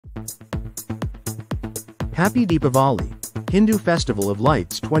Happy Deepavali, Hindu Festival of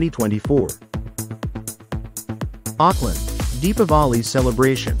Lights 2024. Auckland, Deepavali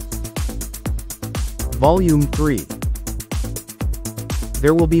Celebration. Volume 3.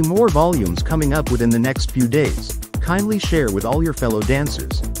 There will be more volumes coming up within the next few days. Kindly share with all your fellow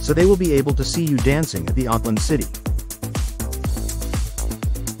dancers, so they will be able to see you dancing at the Auckland City.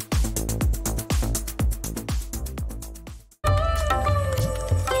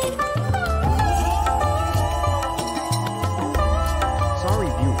 Sorry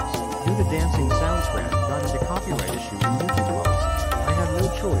viewers, due to dancing sound scratch got into copyright issue in YouTube laws. I have no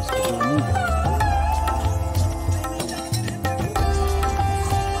choice but to remove it.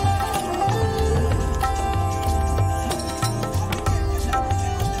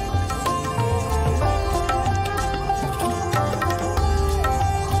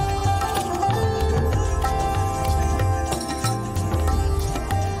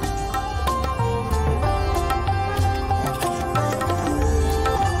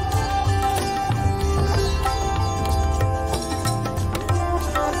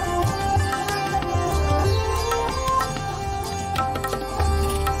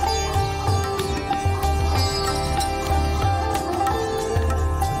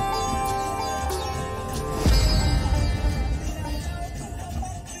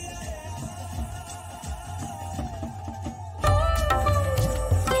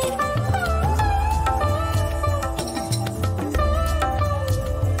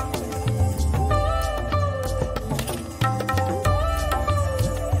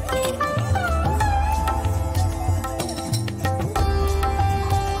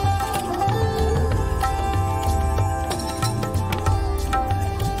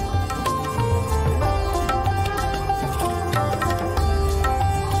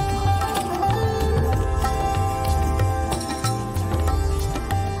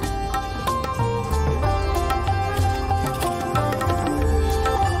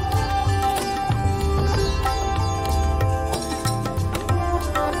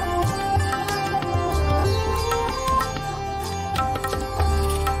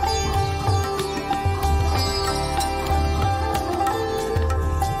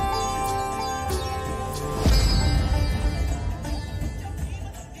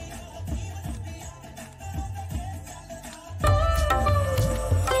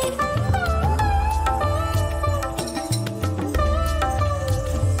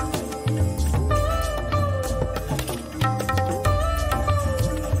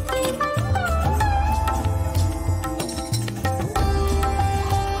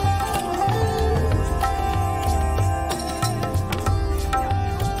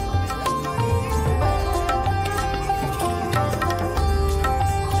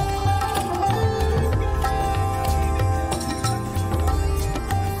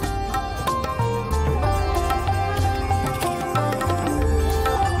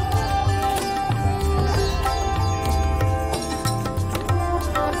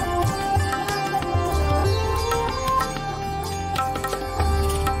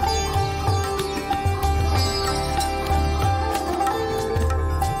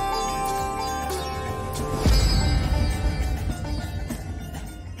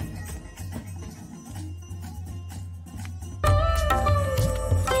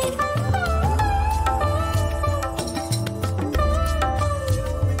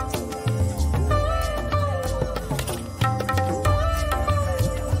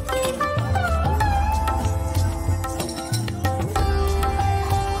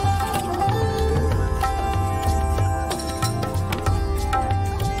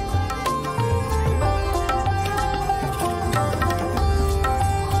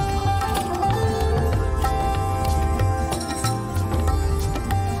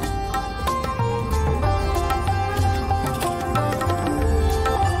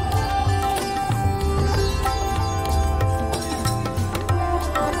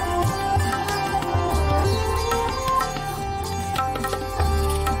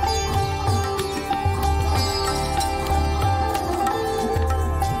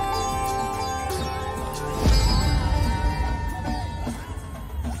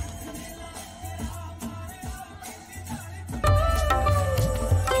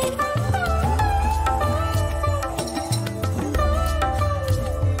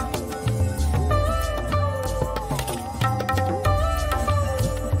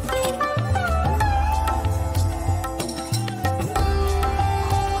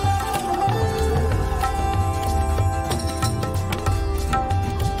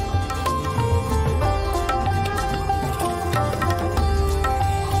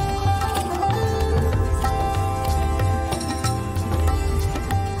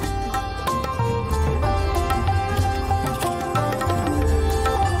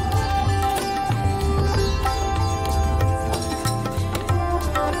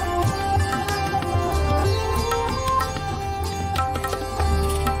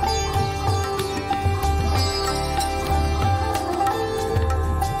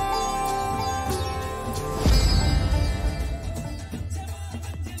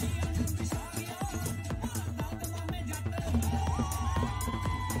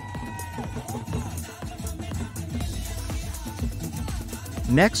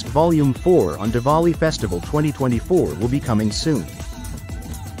 Next, Volume 4 on Diwali Festival 2024 will be coming soon.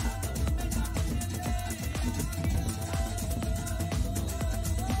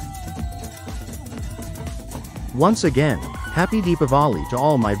 Once again, Happy Deepavali to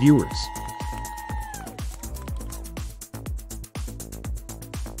all my viewers.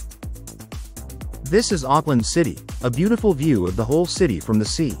 This is Auckland City, a beautiful view of the whole city from the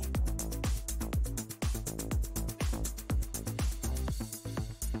sea.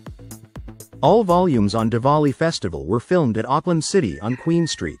 All volumes on Diwali Festival were filmed at Auckland City on Queen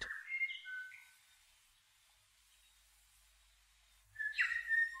Street.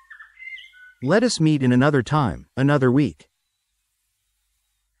 Let us meet in another time, another week.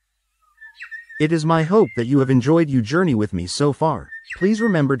 It is my hope that you have enjoyed your journey with me so far. Please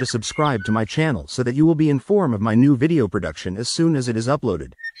remember to subscribe to my channel so that you will be informed of my new video production as soon as it is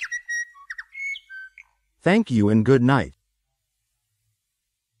uploaded. Thank you and good night.